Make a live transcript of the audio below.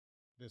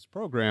This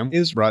program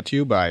is brought to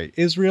you by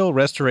Israel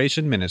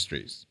Restoration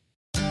Ministries.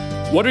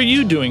 What are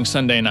you doing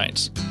Sunday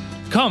nights?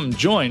 Come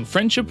join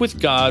Friendship with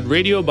God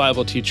radio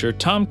Bible teacher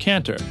Tom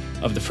Cantor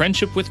of the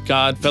Friendship with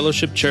God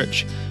Fellowship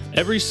Church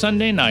every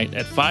Sunday night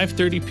at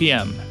 5:30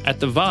 p.m. at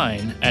The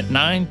Vine at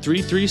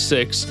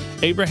 9336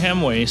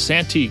 Abraham Way,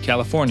 Santee,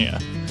 California.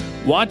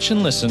 Watch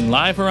and listen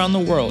live around the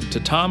world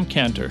to Tom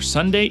Cantor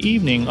Sunday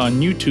evening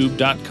on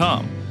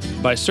YouTube.com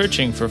by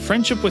searching for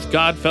Friendship with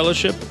God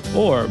Fellowship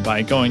or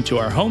by going to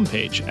our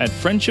homepage at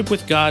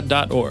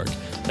friendshipwithgod.org.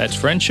 That's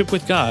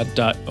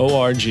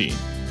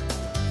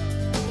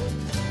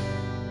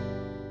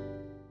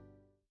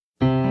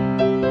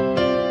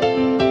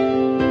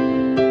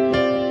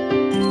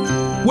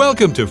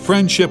Welcome to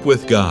Friendship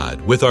with God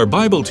with our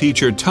Bible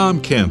teacher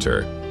Tom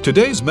Cantor.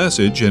 Today's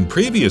message and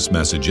previous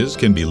messages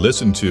can be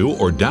listened to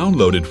or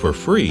downloaded for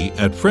free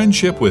at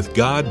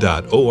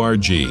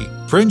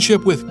friendshipwithgod.org.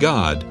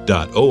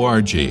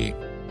 friendshipwithgod.org.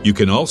 You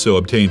can also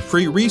obtain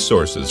free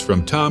resources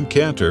from Tom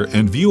Cantor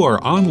and view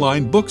our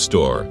online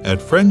bookstore at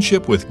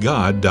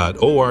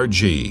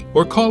friendshipwithgod.org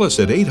or call us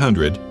at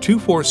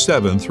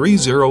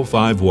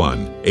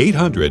 800-247-3051,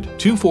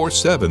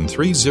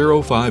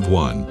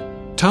 800-247-3051.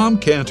 Tom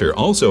Cantor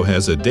also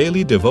has a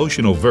daily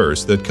devotional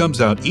verse that comes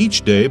out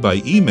each day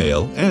by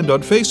email and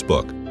on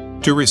Facebook.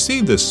 To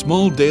receive this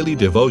small daily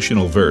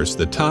devotional verse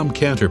that Tom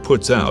Cantor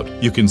puts out,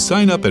 you can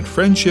sign up at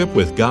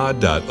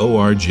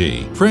friendshipwithgod.org,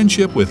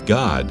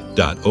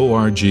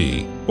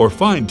 friendshipwithgod.org, or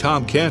find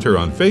Tom Cantor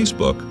on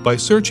Facebook by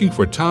searching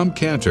for Tom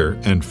Cantor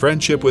and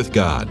Friendship with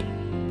God.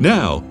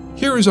 Now,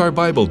 here is our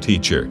Bible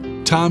teacher,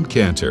 Tom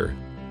Cantor.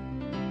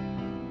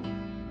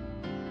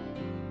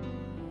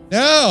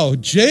 Now,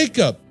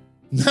 Jacob,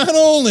 not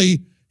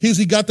only has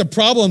he got the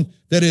problem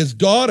that his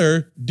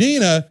daughter,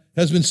 Dinah,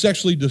 has been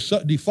sexually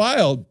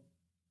defiled,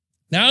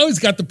 now he's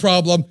got the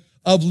problem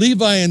of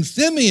Levi and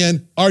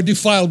Simeon are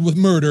defiled with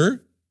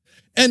murder,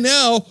 and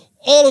now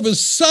all of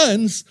his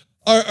sons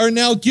are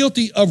now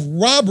guilty of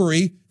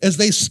robbery as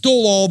they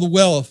stole all the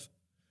wealth.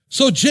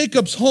 So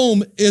Jacob's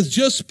home has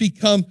just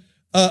become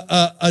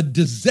a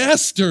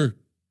disaster.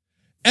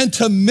 And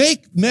to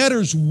make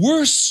matters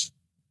worse,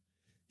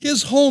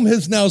 his home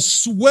has now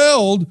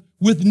swelled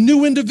with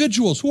new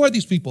individuals. Who are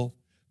these people?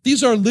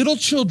 These are little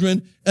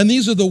children, and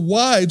these are the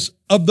wives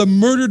of the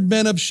murdered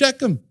men of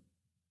Shechem.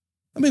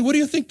 I mean, what do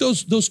you think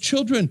those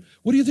children,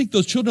 what do you think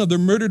those children of their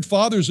murdered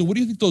fathers, and what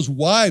do you think those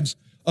wives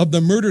of the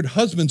murdered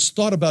husbands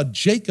thought about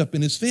Jacob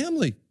and his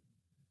family?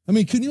 I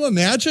mean, can you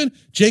imagine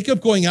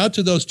Jacob going out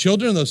to those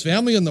children and those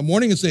family in the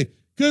morning and say,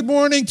 "Good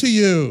morning to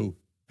you"?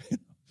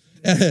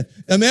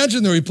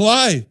 Imagine the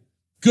reply,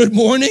 "Good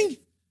morning?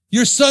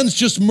 Your son's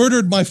just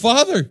murdered my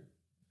father."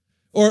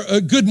 Or,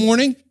 "Good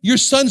morning, your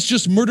son's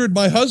just murdered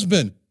my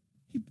husband."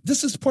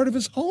 This is part of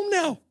his home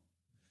now.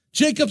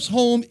 Jacob's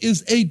home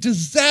is a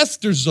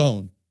disaster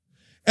zone.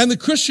 And the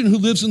Christian who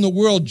lives in the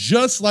world,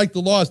 just like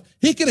the lost,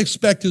 he can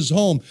expect his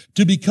home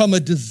to become a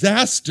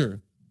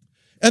disaster.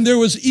 And there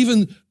was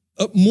even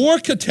more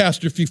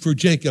catastrophe for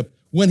Jacob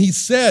when he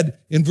said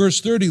in verse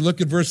 30,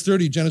 look at verse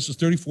 30, Genesis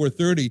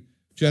 34:30,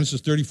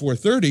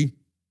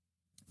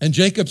 and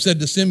Jacob said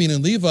to Simeon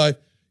and Levi,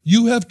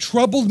 "You have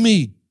troubled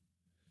me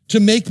to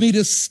make me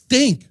to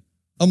stink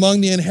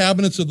among the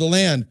inhabitants of the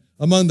land,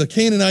 among the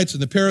Canaanites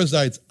and the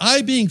Perizzites.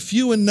 I being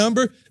few in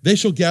number, they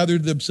shall gather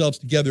themselves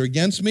together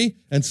against me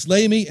and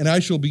slay me, and I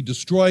shall be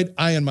destroyed,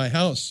 I and my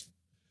house."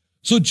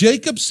 So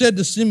Jacob said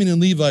to Simeon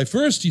and Levi,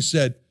 first he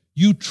said,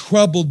 "You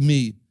troubled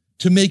me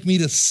to make me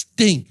to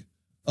stink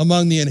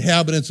among the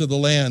inhabitants of the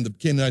land, the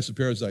Canaanites and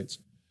Perizzites."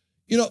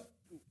 You know,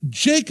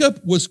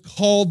 Jacob was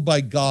called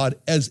by God,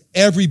 as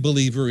every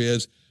believer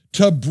is,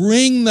 to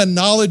bring the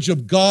knowledge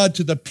of God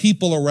to the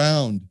people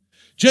around.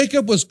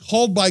 Jacob was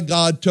called by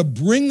God to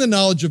bring the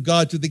knowledge of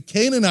God to the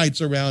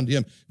Canaanites around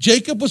him.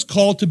 Jacob was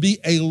called to be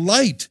a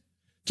light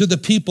to the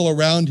people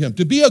around him,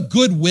 to be a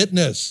good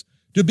witness,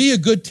 to be a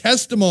good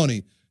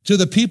testimony to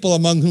the people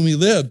among whom he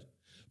lived.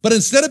 But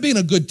instead of being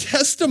a good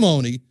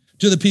testimony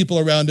to the people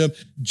around him,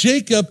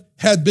 Jacob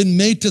had been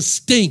made to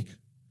stink,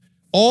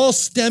 all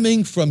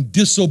stemming from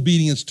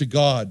disobedience to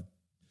God.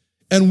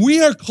 And we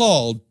are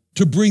called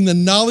to bring the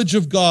knowledge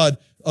of God,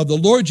 of the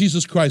Lord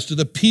Jesus Christ, to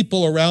the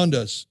people around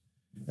us.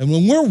 And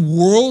when we're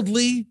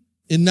worldly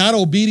and not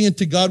obedient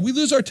to God, we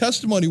lose our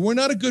testimony. We're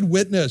not a good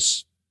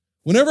witness.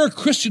 Whenever a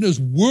Christian is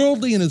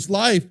worldly in his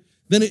life,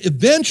 then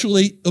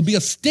eventually it'll be a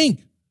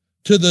stink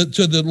to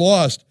the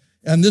lost.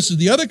 And this is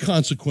the other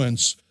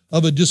consequence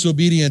of a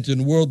disobedient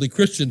and worldly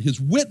Christian.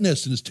 His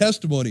witness and his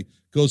testimony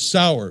goes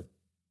sour.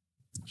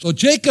 So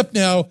Jacob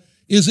now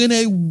is in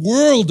a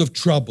world of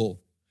trouble,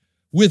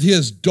 with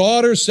his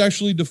daughter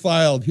sexually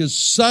defiled, his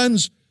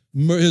sons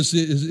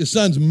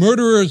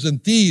murderers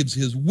and thieves,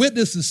 his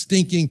witness is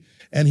stinking,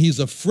 and he's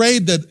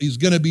afraid that he's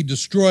going to be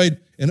destroyed.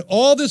 And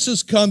all this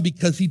has come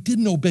because he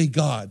didn't obey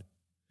God.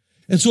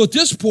 And so at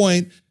this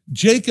point,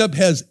 Jacob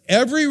has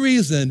every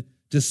reason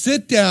to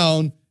sit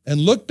down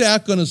and look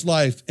back on his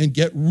life and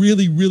get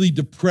really, really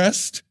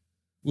depressed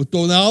with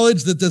the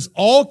knowledge that this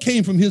all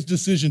came from his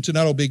decision to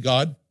not obey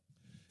God.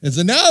 And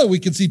so now we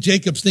can see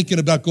Jacob's thinking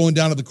about going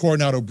down to the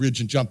Coronado Bridge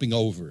and jumping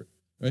over,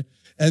 right?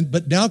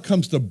 But now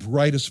comes the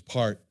brightest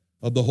part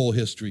of the whole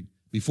history.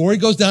 Before he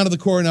goes down to the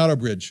Coronado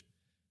Bridge,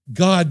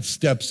 God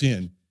steps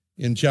in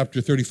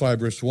chapter 35,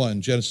 verse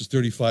 1, Genesis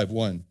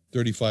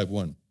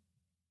 35:1.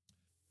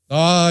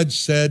 God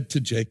said to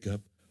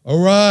Jacob,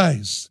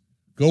 arise,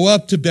 go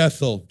up to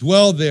Bethel,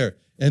 dwell there,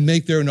 and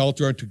make there an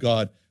altar unto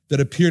God that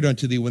appeared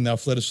unto thee when thou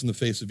fleddest from the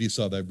face of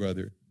Esau thy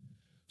brother.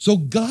 So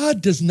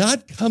God does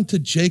not come to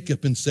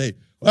Jacob and say,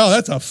 well,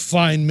 that's a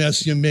fine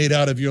mess you made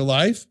out of your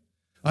life.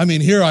 I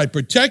mean, here I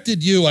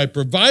protected you, I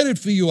provided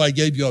for you, I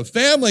gave you a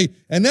family,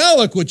 and now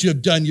look what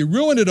you've done. You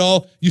ruined it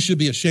all. You should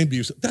be ashamed of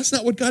yourself. That's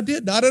not what God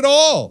did, not at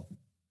all.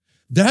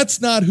 That's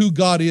not who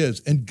God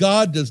is. And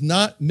God does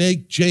not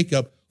make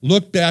Jacob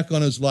look back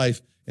on his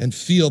life and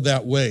feel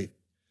that way.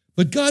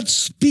 But God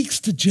speaks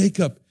to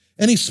Jacob,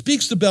 and he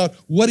speaks about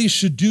what he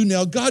should do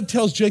now. God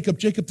tells Jacob,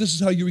 Jacob, this is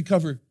how you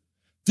recover.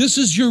 This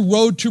is your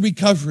road to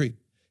recovery.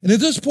 And at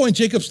this point,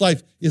 Jacob's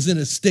life is in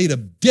a state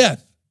of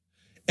death.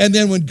 And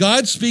then when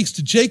God speaks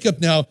to Jacob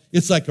now,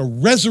 it's like a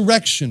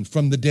resurrection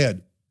from the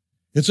dead.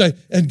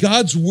 And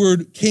God's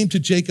word came to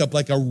Jacob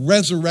like a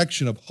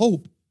resurrection of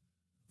hope.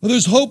 Well,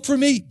 there's hope for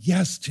me?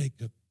 Yes,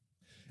 Jacob.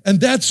 And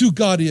that's who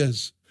God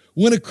is.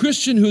 When a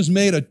Christian who's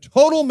made a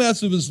total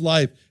mess of his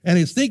life and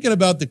he's thinking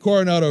about the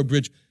Coronado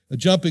Bridge,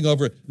 jumping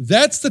over it,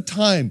 that's the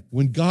time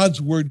when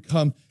God's word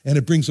comes and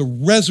it brings a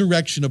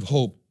resurrection of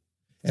hope.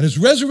 And his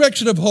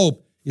resurrection of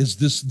hope is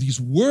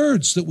these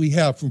words that we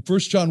have from 1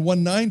 John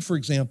 1:9, for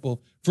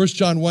example. 1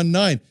 John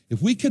 1:9.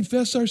 If we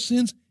confess our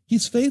sins,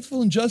 he's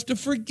faithful and just to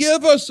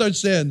forgive us our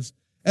sins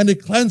and to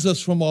cleanse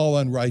us from all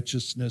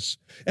unrighteousness.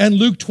 And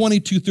Luke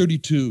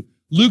 22:32.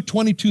 Luke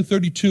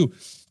 22:32,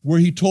 where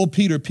he told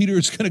Peter,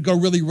 it's going to go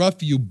really rough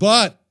for you,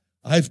 but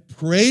I've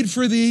prayed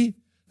for thee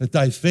that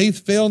thy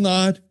faith fail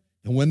not,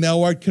 and when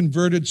thou art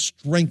converted,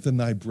 strengthen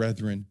thy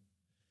brethren.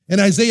 And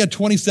Isaiah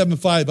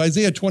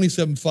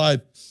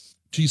 27:5,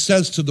 he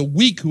says to the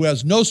weak who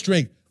has no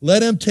strength,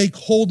 let him take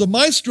hold of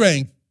my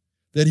strength,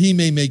 that he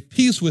may make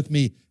peace with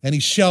me, and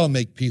he shall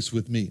make peace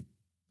with me.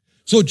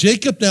 So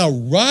Jacob now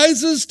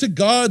rises to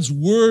God's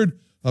word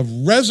of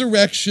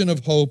resurrection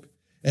of hope,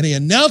 and he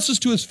announces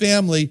to his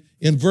family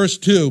in verse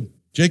 2,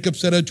 Jacob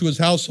said unto his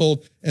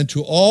household and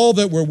to all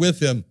that were with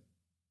him,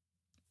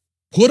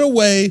 put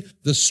away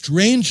the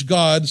strange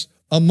gods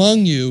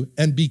among you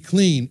and be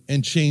clean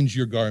and change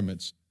your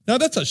garments. Now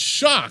that's a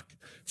shock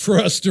for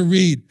us to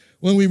read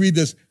when we read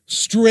this.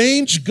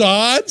 Strange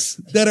gods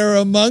that are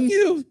among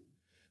you?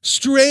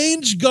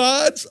 Strange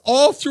gods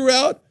all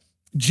throughout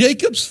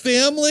Jacob's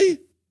family?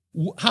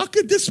 How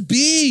could this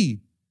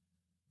be?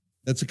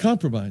 That's a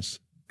compromise.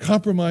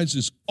 Compromise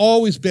is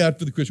always bad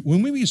for the Christian.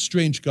 When we read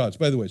strange gods,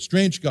 by the way,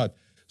 strange God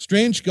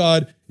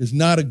is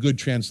not a good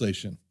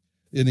translation.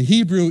 In the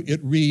Hebrew, it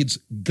reads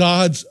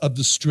gods of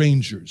the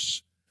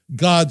strangers.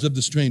 Gods of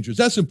the strangers.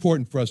 That's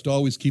important for us to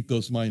always keep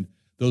those in mind,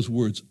 those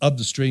words, of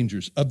the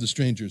strangers,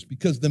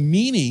 because the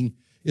meaning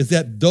is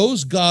that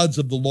those gods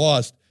of the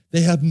lost,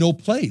 they have no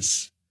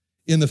place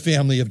in the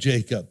family of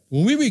Jacob.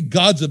 When we read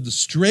gods of the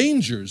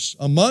strangers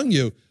among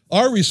you,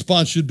 our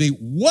response should be,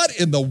 what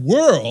in the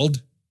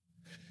world?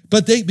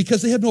 But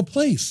because they have no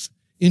place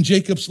in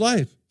Jacob's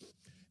life.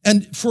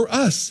 And for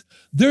us,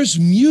 there's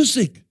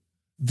music,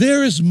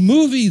 there is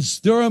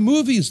movies, there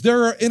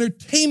are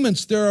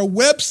entertainments, there are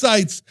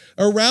websites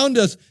around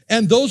us,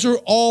 and those are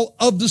all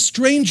of the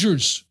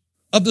strangers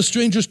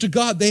to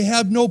God. They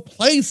have no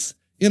place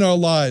in our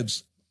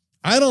lives.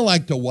 I don't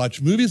like to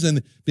watch movies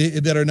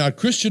that are not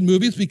Christian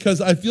movies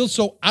because I feel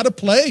so out of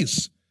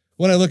place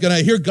when I look and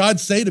I hear God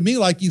say to me,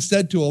 like he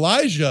said to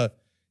Elijah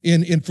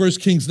in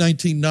 1 Kings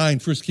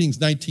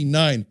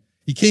 19:9.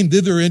 He came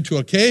thither into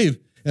a cave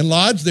and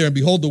lodged there, and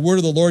behold, the word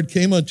of the Lord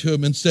came unto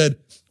him and said,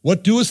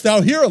 what doest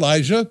thou here,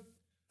 Elijah?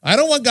 I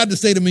don't want God to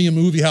say to me in a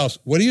movie house,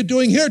 what are you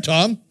doing here,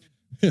 Tom?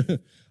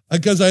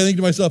 Because I think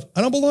to myself,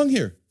 I don't belong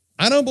here.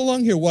 I don't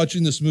belong here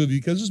watching this movie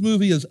because this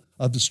movie is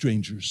of the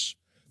strangers.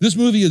 This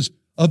movie is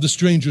of the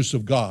strangers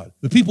of God,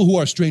 the people who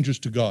are strangers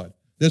to God.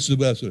 That's the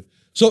best.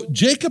 So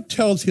Jacob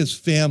tells his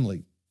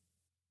family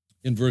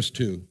in verse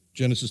 2,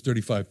 Genesis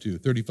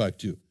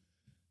 35:2,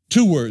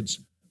 two words,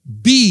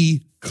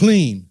 be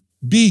clean,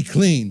 be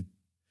clean.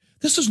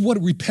 This is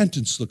what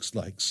repentance looks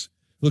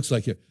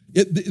like here.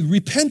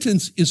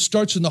 Repentance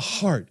starts in the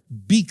heart.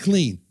 Be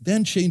clean,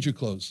 then change your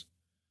clothes.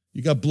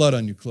 You got blood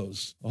on your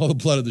clothes. All the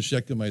blood of the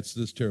Shechemites, this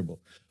is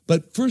terrible.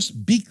 But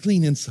first, be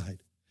clean inside.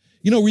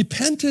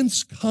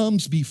 Repentance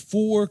comes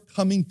before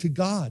coming to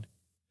God.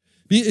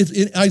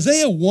 In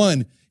Isaiah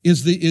 1,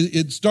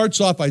 it starts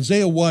off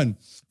Isaiah 1,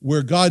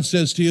 where God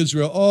says to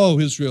Israel, oh,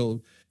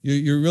 Israel,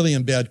 you're really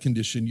in bad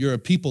condition. You're a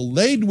people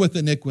laden with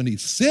iniquity,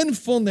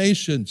 sinful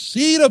nation,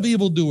 seed of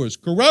evildoers,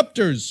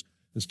 corrupters.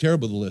 It's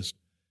terrible, the list.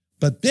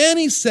 But then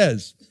he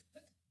says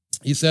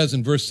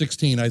in verse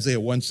 16, Isaiah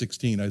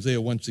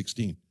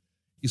 1:16,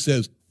 he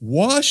says,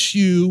 wash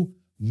you,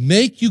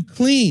 make you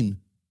clean.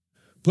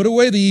 Put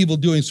away the evil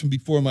doings from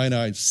before mine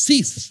eyes.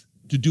 Cease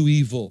to do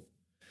evil.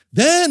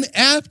 Then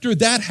after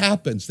that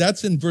happens,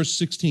 that's in verse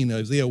 16,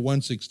 Isaiah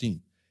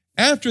 1:16.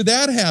 After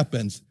that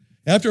happens,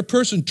 after a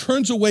person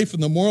turns away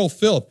from the moral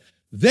filth,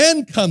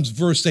 then comes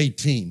verse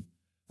 18,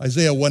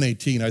 Isaiah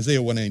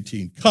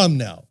 1:18. Come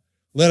now,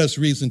 let us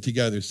reason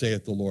together,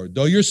 saith the Lord.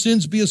 Though your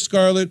sins be as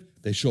scarlet,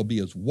 they shall be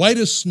as white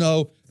as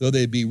snow. Though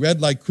they be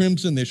red like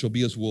crimson, they shall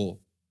be as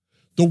wool.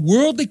 The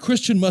worldly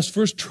Christian must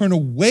first turn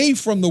away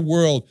from the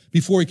world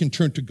before he can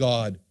turn to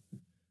God.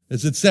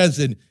 As it says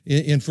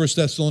in 1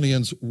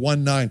 Thessalonians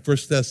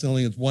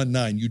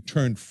 1:9, you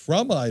turn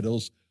from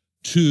idols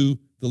to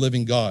the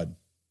living God.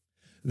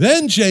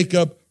 Then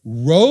Jacob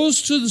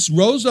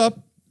rose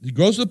up, he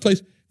goes to the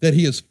place that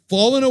he has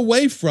fallen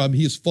away from.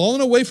 He has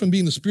fallen away from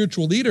being the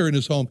spiritual leader in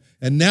his home,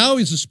 and now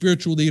he's a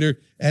spiritual leader,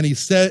 and he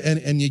said,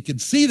 and you can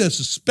see this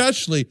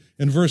especially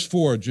in verse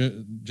 4,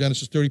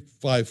 Genesis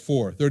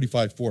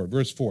 35:4,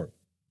 verse 4.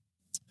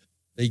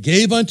 They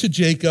gave unto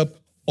Jacob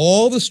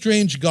all the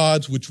strange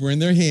gods which were in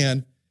their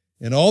hand,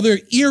 and all their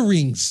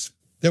earrings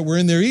that were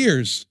in their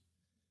ears.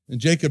 And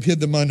Jacob hid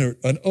them under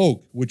an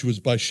oak, which was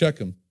by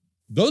Shechem.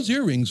 Those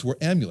earrings were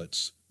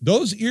amulets.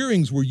 Those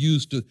earrings were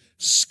used to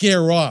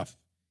scare off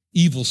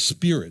evil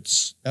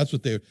spirits. That's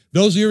what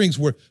those earrings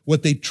were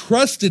what they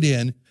trusted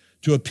in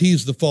to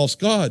appease the false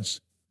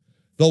gods.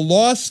 The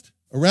lost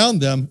around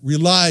them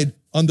relied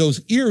on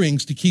those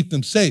earrings to keep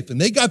them safe. And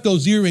they got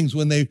those earrings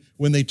when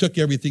they took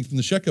everything from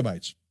the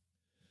Shechemites.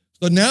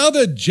 So now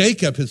that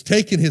Jacob has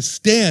taken his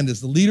stand as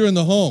the leader in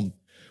the home,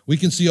 we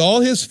can see all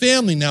his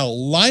family now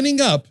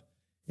lining up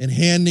and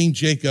handing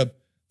Jacob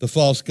the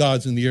false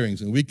gods and the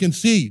earrings. And we can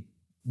see,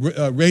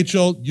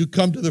 Rachel, you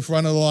come to the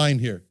front of the line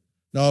here.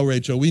 No,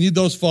 Rachel, we need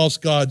those false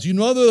gods. You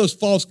know those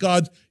false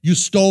gods you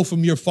stole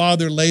from your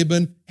father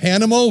Laban?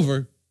 Hand them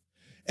over.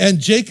 And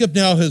Jacob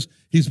now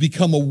he's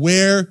become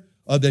aware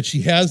that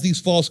she has these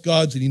false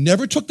gods, and he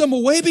never took them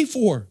away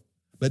before.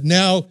 But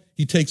now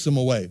he takes them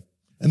away.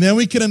 And then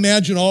we can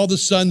imagine all the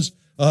sons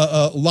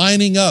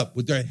lining up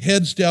with their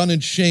heads down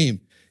in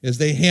shame as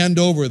they hand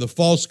over the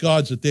false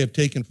gods that they have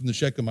taken from the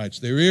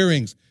Shechemites, their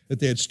earrings that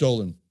they had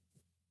stolen.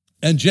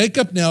 And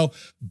Jacob now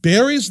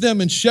buries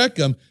them in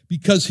Shechem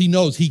because he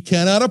knows he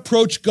cannot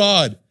approach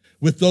God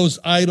with those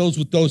idols,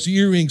 with those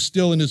earrings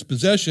still in his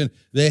possession.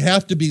 They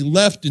have to be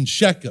left in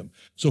Shechem.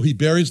 So he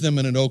buries them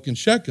in an oak in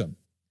Shechem.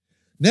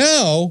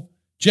 Now,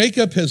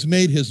 Jacob has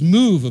made his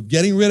move of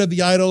getting rid of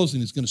the idols,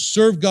 and he's going to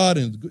serve God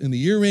in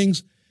the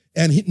earrings.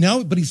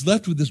 But he's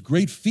left with this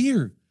great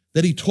fear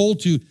that he told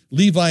to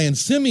Levi and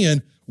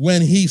Simeon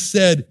when he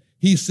said,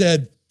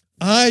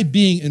 I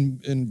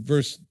being, in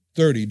verse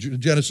 30,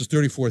 Genesis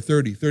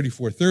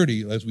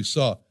 34:30, as we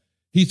saw,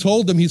 he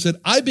told them, he said,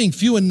 I being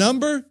few in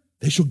number,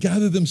 they shall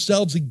gather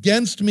themselves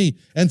against me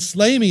and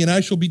slay me, and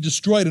I shall be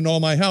destroyed in all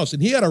my house.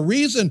 And he had a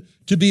reason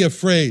to be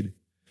afraid.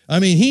 I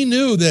mean, he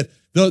knew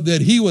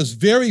that he was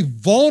very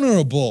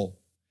vulnerable.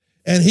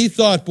 And he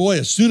thought, boy,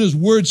 as soon as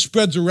word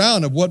spreads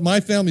around of what my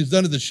family's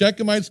done to the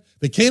Shechemites,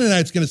 the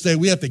Canaanites going to say,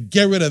 we have to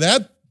get rid of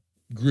that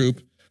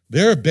group.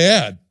 They're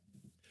bad.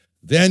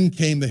 Then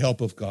came the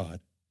help of God.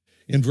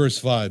 In verse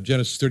 5,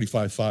 Genesis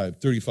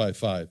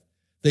 35:5,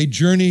 they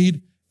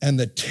journeyed, and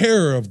the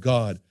terror of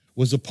God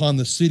was upon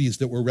the cities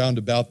that were round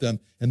about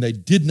them, and they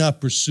did not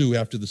pursue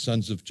after the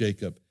sons of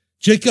Jacob.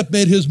 Jacob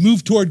made his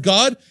move toward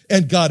God,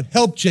 and God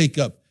helped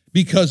Jacob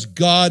because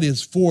God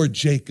is for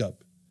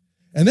Jacob.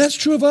 And that's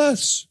true of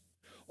us.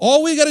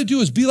 All we got to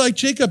do is be like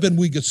Jacob, and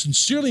we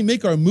sincerely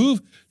make our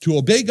move to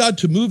obey God,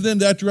 to move in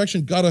that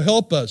direction. God will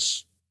help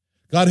us.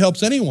 God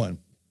helps anyone.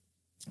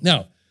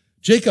 Now,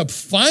 Jacob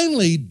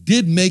finally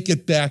did make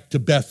it back to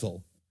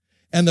Bethel.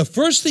 And the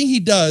first thing he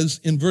does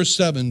in verse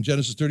 7,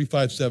 Genesis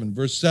 35:7,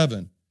 verse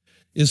 7,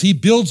 is he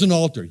builds an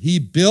altar. He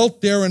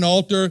built there an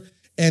altar,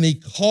 and he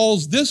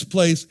calls this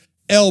place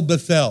El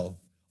Bethel.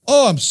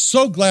 Oh, I'm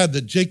so glad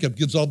that Jacob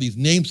gives all these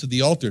names to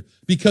the altar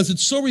because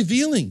it's so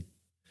revealing.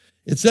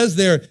 It says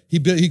there,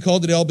 he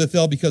called it El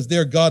Bethel because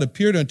there God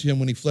appeared unto him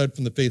when he fled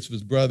from the face of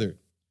his brother.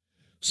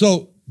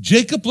 So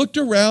Jacob looked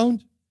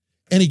around,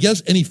 and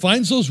he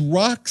finds those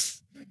rocks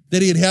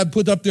that he had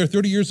put up there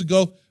 30 years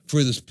ago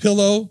for this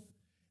pillow.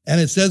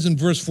 And it says in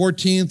verse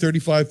 14,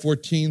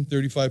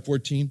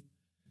 35:14,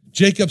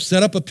 Jacob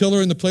set up a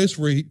pillar in the place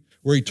where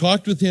he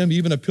talked with him,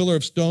 even a pillar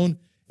of stone,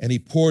 and he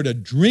poured a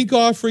drink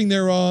offering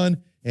thereon,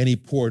 and he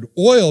poured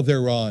oil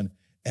thereon.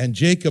 And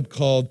Jacob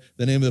called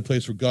the name of the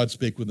place where God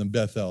spake with him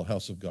Bethel,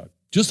 house of God.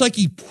 Just like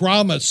he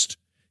promised,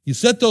 he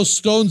set those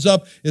stones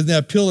up in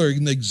that pillar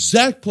in the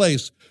exact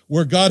place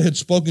where God had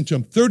spoken to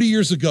him 30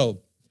 years ago.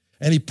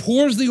 And he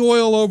pours the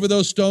oil over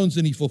those stones,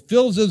 and he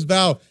fulfills his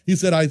vow. He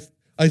said,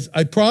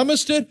 I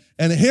promised it,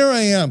 and here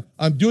I am.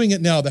 I'm doing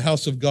it now, the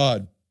house of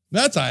God.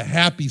 That's a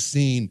happy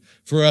scene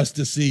for us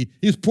to see.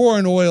 He's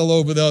pouring oil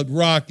over the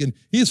rock, and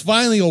he's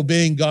finally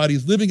obeying God.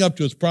 He's living up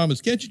to his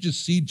promise. Can't you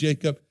just see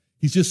Jacob?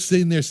 He's just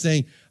sitting there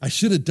saying, I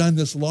should have done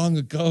this long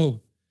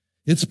ago.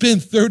 It's been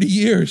 30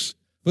 years,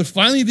 but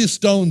finally these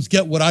stones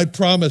get what I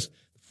promised.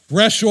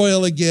 Fresh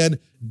oil again,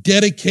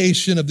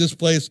 dedication of this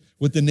place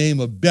with the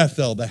name of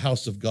Bethel, the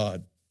house of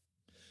God.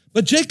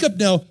 But Jacob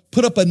now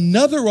put up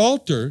another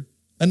altar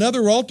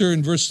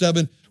in verse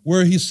 7,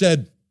 where he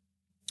said,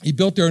 he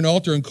built there an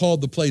altar and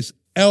called the place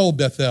El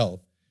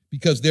Bethel,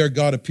 because there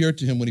God appeared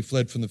to him when he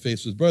fled from the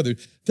face of his brother.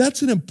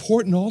 That's an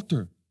important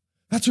altar.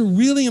 That's a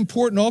really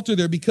important altar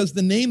there, because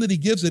the name that he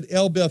gives it,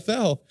 El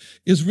Bethel,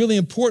 is really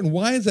important.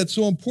 Why is that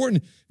so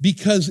important?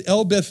 Because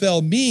El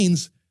Bethel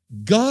means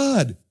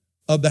God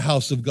of the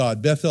house of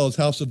God. Bethel is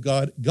house of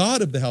God,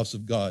 God of the house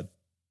of God.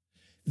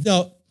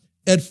 Now,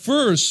 at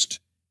first,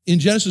 in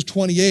Genesis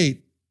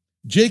 28,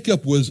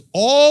 Jacob was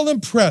all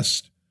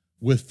impressed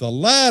with the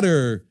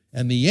ladder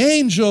and the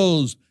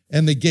angels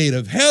and the gate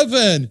of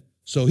heaven.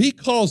 So he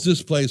calls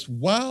this place,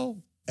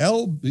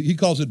 he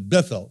calls it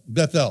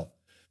Bethel,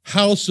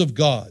 house of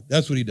God.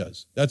 That's what he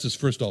does. That's his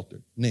first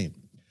altar name.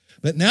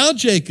 But now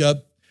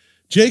Jacob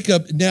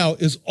now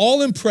is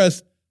all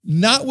impressed,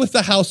 not with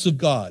the house of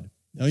God.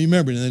 Now you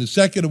remember, and then the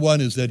second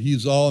one is that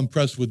he's all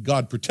impressed with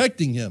God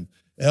protecting him.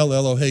 El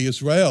Elohei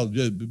Israel,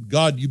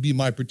 God, you be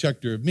my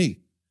protector of me.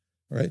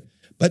 All right?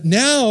 But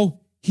now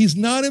he's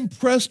not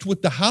impressed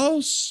with the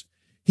house.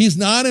 He's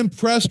not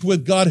impressed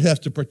with God has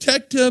to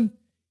protect him.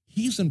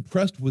 He's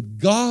impressed with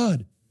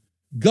God,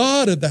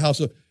 God of the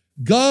house of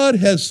God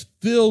has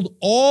filled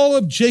all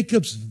of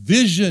Jacob's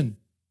vision.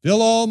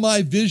 Fill all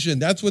my vision.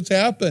 That's what's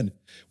happened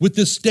with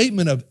this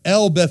statement of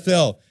El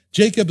Bethel.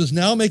 Jacob is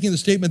now making the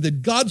statement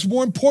that God's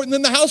more important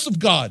than the house of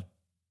God.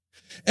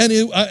 And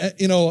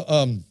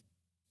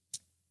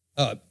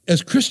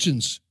as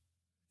Christians,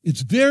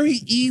 it's very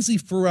easy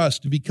for us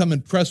to become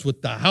impressed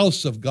with the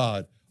house of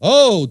God.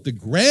 Oh, the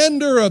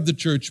grandeur of the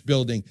church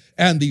building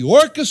and the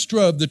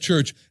orchestra of the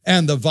church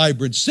and the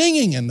vibrant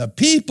singing and the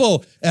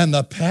people and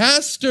the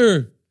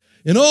pastor.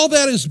 And all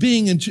that is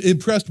being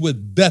impressed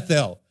with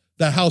Bethel,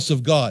 the house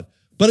of God.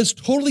 But it's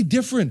totally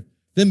different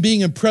than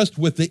being impressed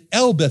with the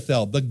El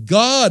Bethel, the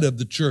God of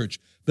the church,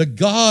 the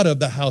God of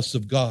the house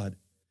of God.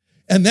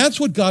 And that's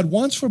what God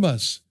wants from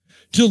us,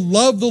 to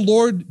love the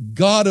Lord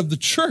God of the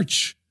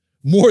church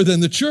more than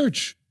the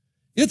church.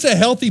 It's a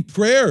healthy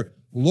prayer.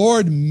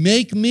 Lord,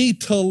 make me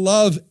to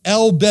love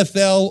El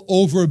Bethel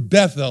over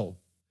Bethel.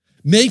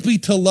 Make me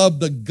to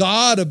love the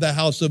God of the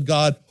house of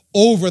God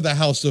over the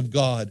house of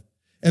God.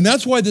 And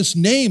that's why this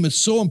name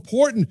is so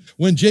important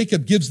when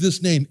Jacob gives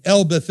this name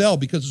El Bethel,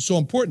 because it's so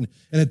important.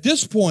 And at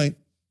this point,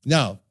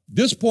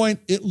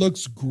 it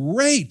looks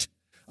great.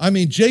 I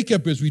mean,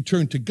 Jacob has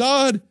returned to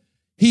God.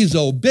 He's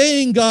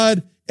obeying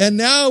God. And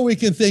now we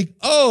can think,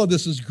 oh,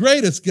 this is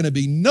great. It's going to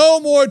be no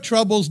more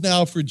troubles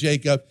now for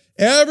Jacob.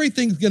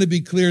 Everything's going to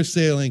be clear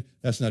sailing.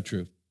 That's not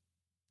true.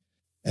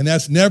 And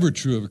that's never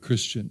true of a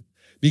Christian,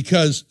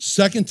 because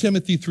 2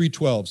 Timothy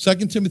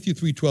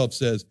 3:12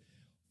 says,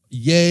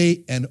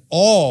 yea, and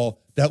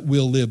all that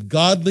will live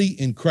godly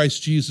in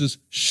Christ Jesus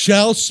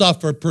shall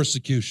suffer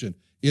persecution.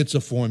 It's a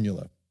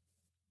formula.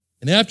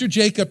 And after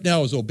Jacob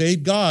now has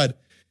obeyed God,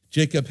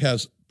 Jacob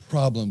has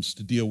problems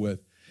to deal with.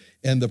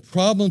 And the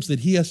problems that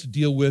he has to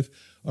deal with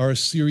are a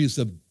series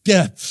of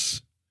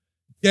deaths.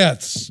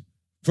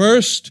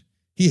 First,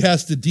 he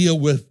has to deal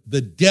with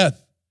the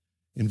death.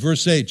 In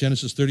verse 8,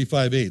 Genesis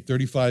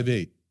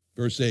 35:8,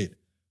 verse 8.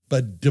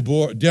 But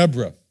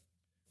Deborah,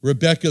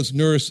 Rebekah's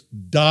nurse,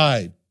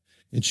 died,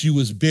 and she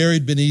was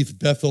buried beneath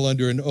Bethel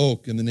under an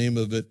oak, and the name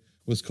of it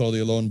was called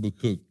Elon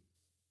Bukuk.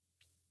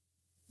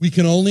 We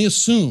can only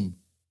assume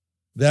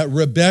that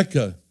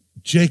Rebekah,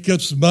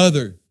 Jacob's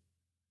mother,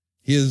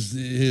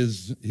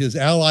 his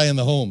ally in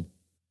the home,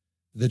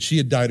 that she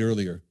had died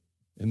earlier,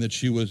 and that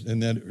she was,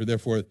 and then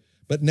therefore,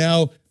 but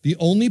now the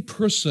only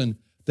person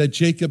that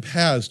Jacob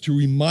has to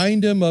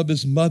remind him of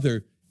his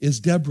mother is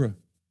Deborah.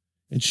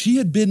 And she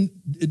had been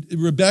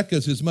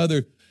Rebekah's, his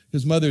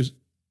mother's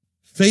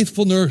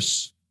faithful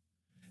nurse.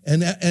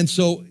 And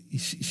so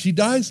she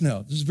dies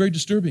now. This is very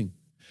disturbing.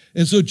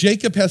 And so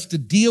Jacob has to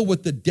deal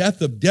with the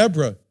death of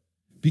Deborah,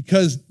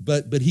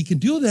 but he can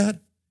do that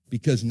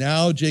because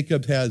now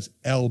Jacob has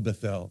El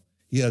Bethel.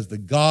 He has the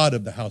God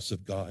of the house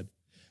of God.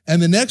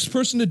 And the next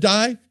person to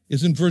die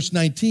is in verse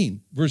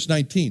 19.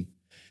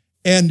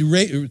 And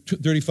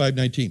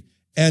 35:19.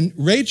 And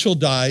Rachel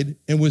died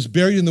and was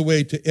buried in the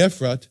way to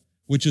Ephrat,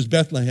 which is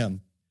Bethlehem.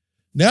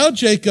 Now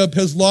Jacob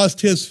has lost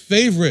his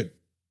favorite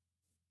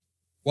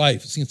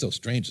wife. It seems so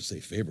strange to say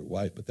favorite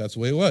wife, but that's the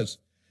way it was.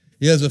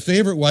 He has a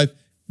favorite wife,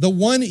 the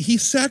one he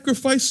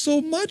sacrificed so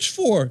much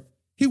for.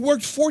 He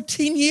worked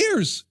 14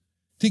 years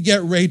to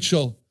get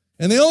Rachel.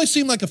 And they only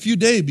seem like a few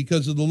days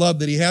because of the love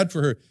that he had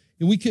for her.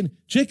 And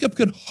Jacob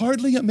could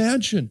hardly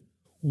imagine,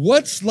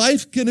 what's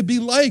life going to be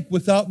like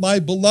without my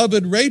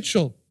beloved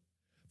Rachel?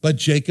 But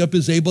Jacob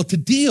is able to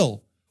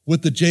deal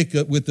with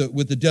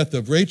the death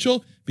of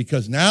Rachel,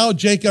 because now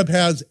Jacob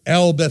has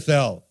El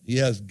Bethel. He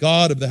has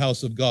God of the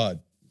house of God.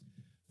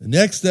 The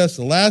next death,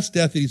 the last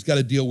death that he's got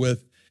to deal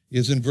with,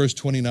 is in verse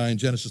 29,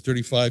 Genesis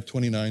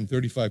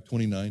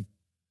 35:29.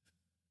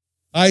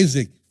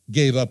 Isaac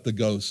gave up the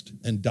ghost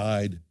and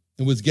died,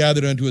 and was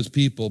gathered unto his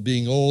people,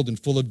 being old and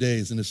full of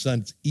days, and his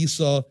sons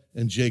Esau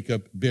and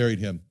Jacob buried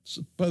him.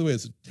 So, by the way,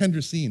 it's a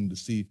tender scene to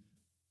see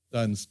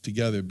sons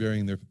together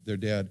burying their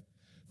dad.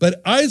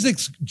 But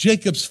Isaac's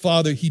Jacob's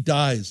father, he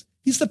dies.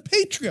 He's the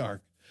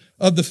patriarch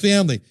of the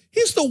family.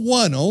 He's the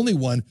only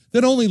one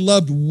that only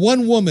loved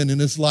one woman in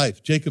his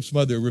life, Jacob's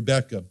mother,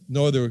 Rebekah,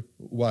 no other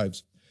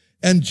wives.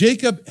 And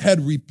Jacob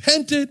had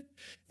repented,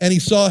 and he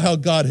saw how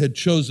God had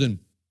chosen.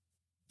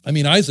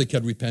 Isaac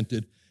had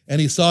repented, and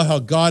he saw how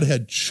God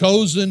had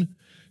chosen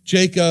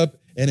Jacob.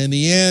 And in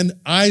the end,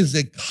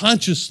 Isaac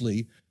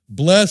consciously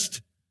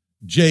blessed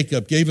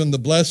Jacob, gave him the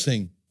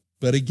blessing.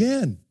 But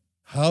again,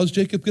 how's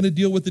Jacob going to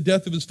deal with the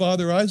death of his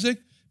father Isaac?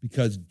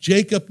 Because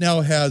Jacob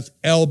now has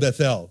El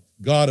Bethel,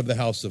 God of the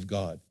house of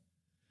God.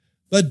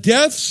 But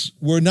deaths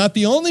were not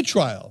the only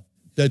trial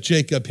that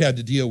Jacob had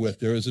to deal with.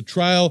 There was a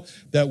trial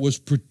that was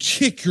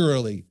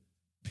particularly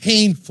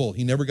painful.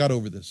 He never got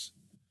over this.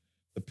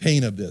 The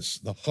pain of this,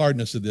 the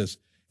hardness of this.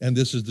 And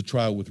this is the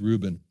trial with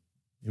Reuben,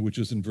 which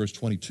is in verse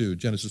 22,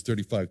 Genesis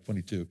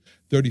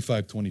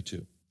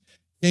 35:22.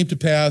 Came to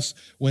pass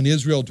when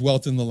Israel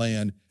dwelt in the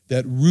land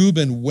that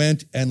Reuben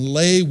went and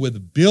lay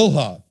with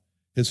Bilhah,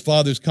 his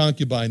father's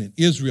concubine, and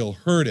Israel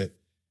heard it.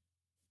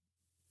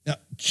 Now,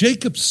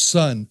 Jacob's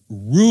son,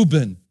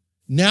 Reuben,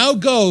 now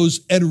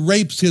goes and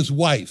rapes his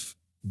wife,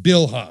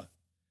 Bilhah.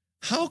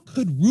 How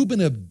could Reuben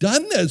have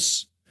done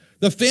this?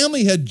 The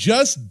family had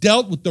just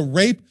dealt with the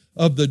rape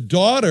of the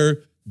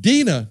daughter,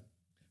 Dinah.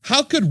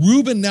 How could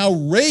Reuben now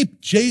rape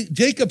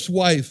Jacob's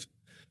wife?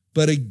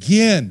 But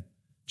again,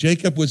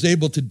 Jacob was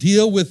able to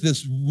deal with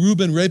this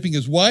Reuben raping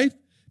his wife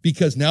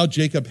because now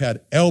Jacob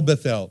had El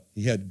Bethel.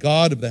 He had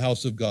God of the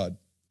house of God.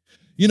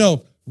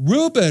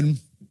 Reuben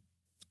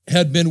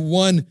had been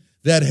one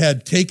that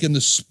had taken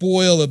the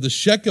spoil of the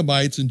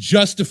Shechemites and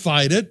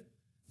justified it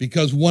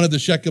because one of the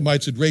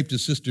Shechemites had raped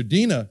his sister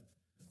Dinah.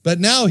 But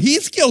now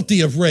he's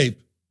guilty of rape.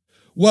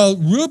 Well,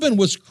 Reuben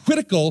was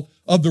critical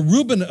of the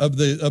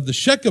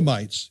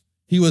Shechemites.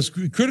 He was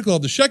critical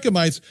of the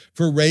Shechemites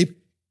for rape.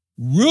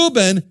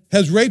 Reuben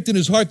has raped in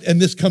his heart, and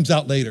this comes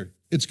out later.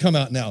 It's come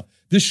out now.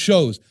 This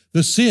shows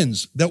the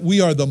sins that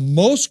we are the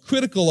most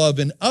critical of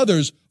in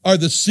others are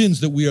the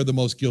sins that we are the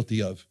most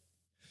guilty of.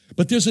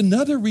 But there's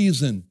another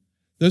reason.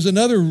 There's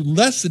another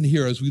lesson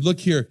here as we look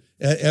here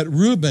at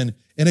Reuben,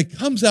 and it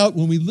comes out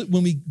when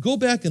we go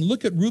back and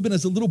look at Reuben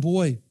as a little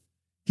boy.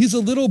 He's a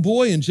little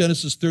boy in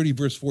Genesis 30,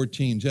 verse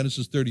 14.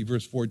 Genesis 30,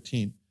 verse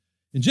 14.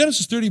 In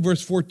Genesis 30,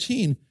 verse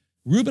 14,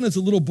 Reuben is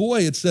a little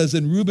boy. It says,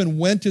 and Reuben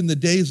went in the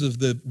days of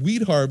the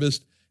wheat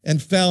harvest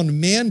and found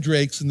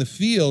mandrakes in the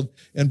field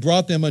and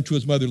brought them unto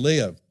his mother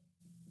Leah.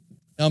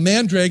 Now,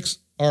 mandrakes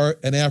were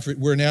an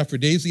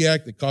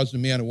aphrodisiac that caused a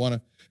man to want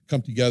to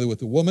come together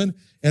with a woman.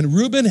 And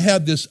Reuben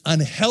had this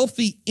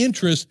unhealthy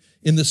interest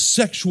in the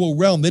sexual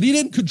realm that he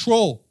didn't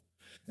control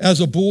as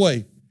a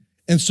boy.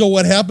 And so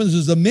what happens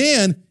is a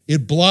man,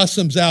 it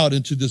blossoms out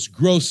into this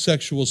gross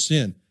sexual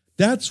sin.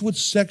 That's what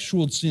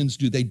sexual sins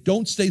do. They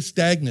don't stay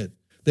stagnant.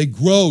 They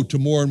grow to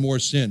more and more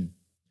sin.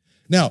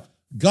 Now,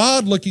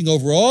 God, looking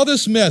over all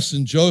this mess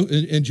in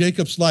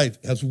Jacob's life,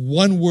 has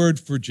one word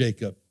for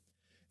Jacob.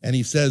 And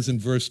he says in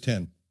verse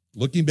 10,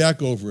 looking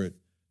back over it,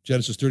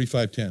 Genesis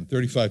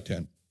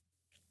 35:10,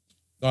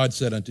 God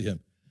said unto him,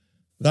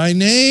 thy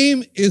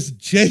name is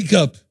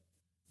Jacob.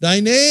 Thy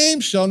name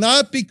shall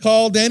not be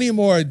called any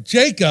more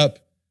Jacob,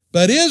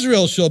 but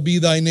Israel shall be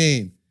thy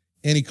name.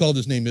 And he called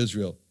his name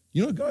Israel.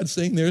 You know what God's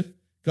saying there?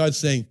 God's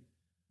saying,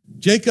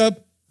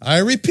 Jacob, I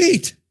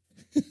repeat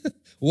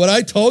what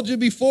I told you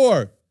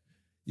before.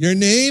 Your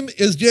name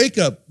is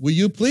Jacob. Will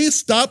you please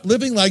stop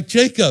living like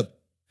Jacob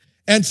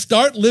and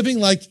start living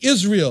like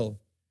Israel?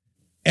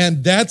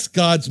 And that's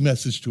God's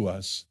message to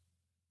us.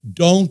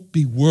 Don't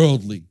be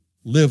worldly.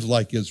 Live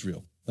like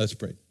Israel. Let's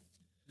pray.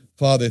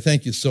 Father,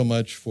 thank you so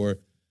much for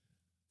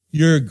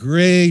your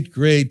great,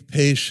 great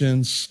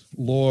patience,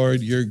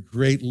 Lord, your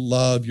great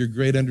love, your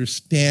great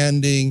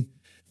understanding.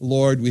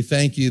 Lord, we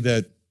thank you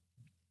that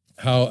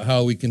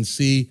how we can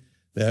see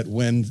that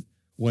when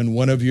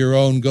one of your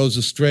own goes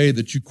astray,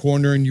 that you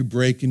corner and you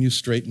break and you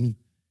straighten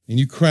and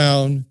you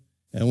crown.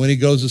 And when he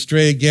goes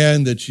astray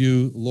again, that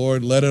you,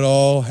 Lord, let it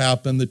all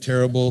happen, the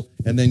terrible,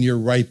 and then you're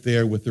right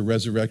there with the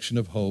resurrection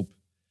of hope.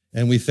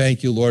 And we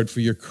thank you, Lord,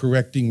 for your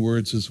correcting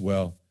words as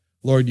well.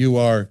 Lord, you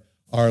are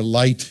our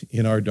light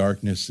in our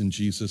darkness, in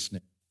Jesus'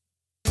 name.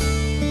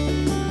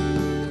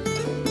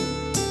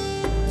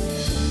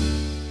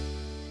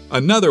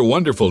 Another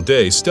wonderful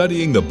day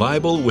studying the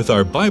Bible with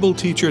our Bible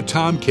teacher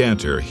Tom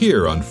Cantor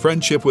here on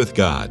Friendship with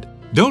God.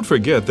 Don't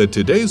forget that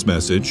today's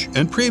message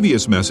and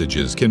previous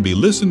messages can be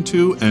listened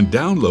to and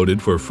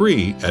downloaded for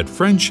free at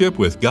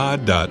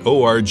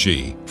friendshipwithgod.org.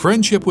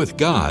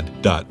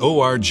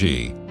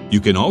 friendshipwithgod.org. You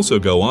can also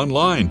go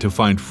online to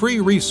find free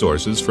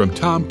resources from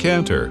Tom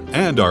Cantor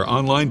and our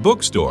online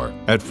bookstore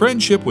at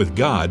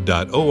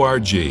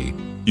friendshipwithgod.org.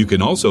 You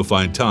can also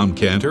find Tom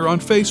Cantor on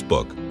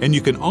Facebook, and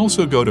you can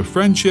also go to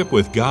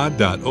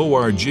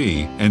friendshipwithgod.org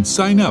and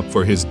sign up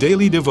for his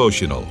daily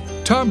devotional.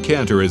 Tom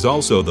Cantor is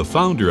also the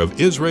founder of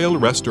Israel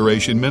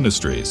Restoration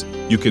Ministries.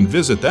 You can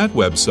visit that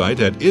website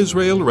at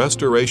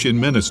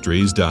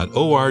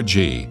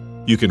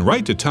israelrestorationministries.org. You can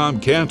write to Tom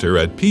Cantor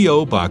at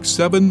P.O. Box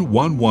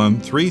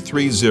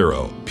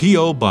 711330,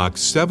 P.O.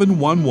 Box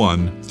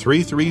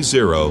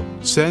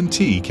 711330,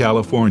 Santee,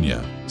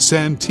 California.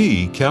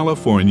 Santee,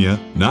 California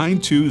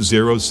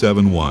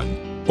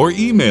 92071. Or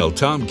email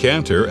Tom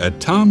Cantor at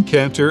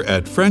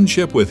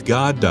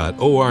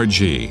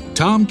tomcantor@friendshipwithgod.org,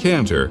 Tom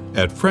Cantor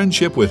at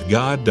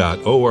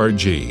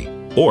friendshipwithgod.org.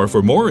 Or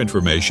for more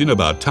information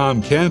about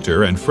Tom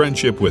Cantor and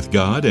Friendship with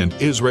God and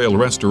Israel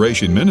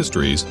Restoration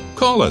Ministries,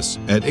 call us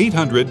at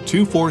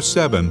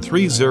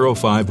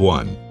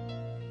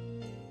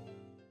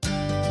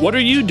 800-247-3051. What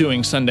are you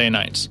doing Sunday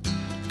nights?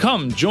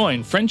 Come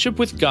join Friendship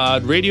with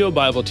God radio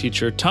Bible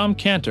teacher Tom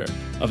Cantor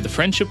of the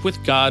Friendship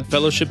with God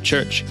Fellowship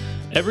Church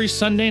every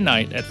Sunday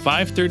night at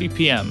 5:30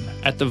 p.m.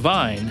 at The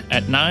Vine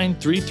at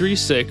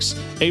 9336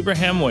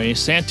 Abraham Way,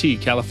 Santee,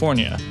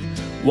 California.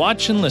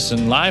 Watch and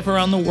listen live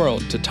around the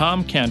world to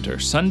Tom Cantor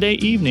Sunday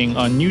evening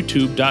on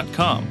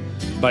YouTube.com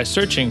by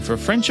searching for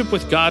Friendship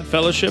with God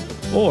Fellowship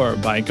or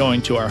by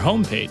going to our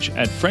homepage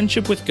at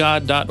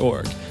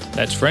friendshipwithgod.org.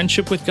 That's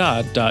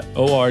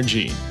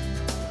friendshipwithgod.org.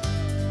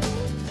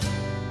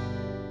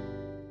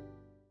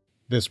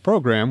 This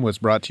program was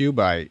brought to you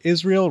by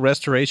Israel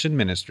Restoration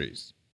Ministries.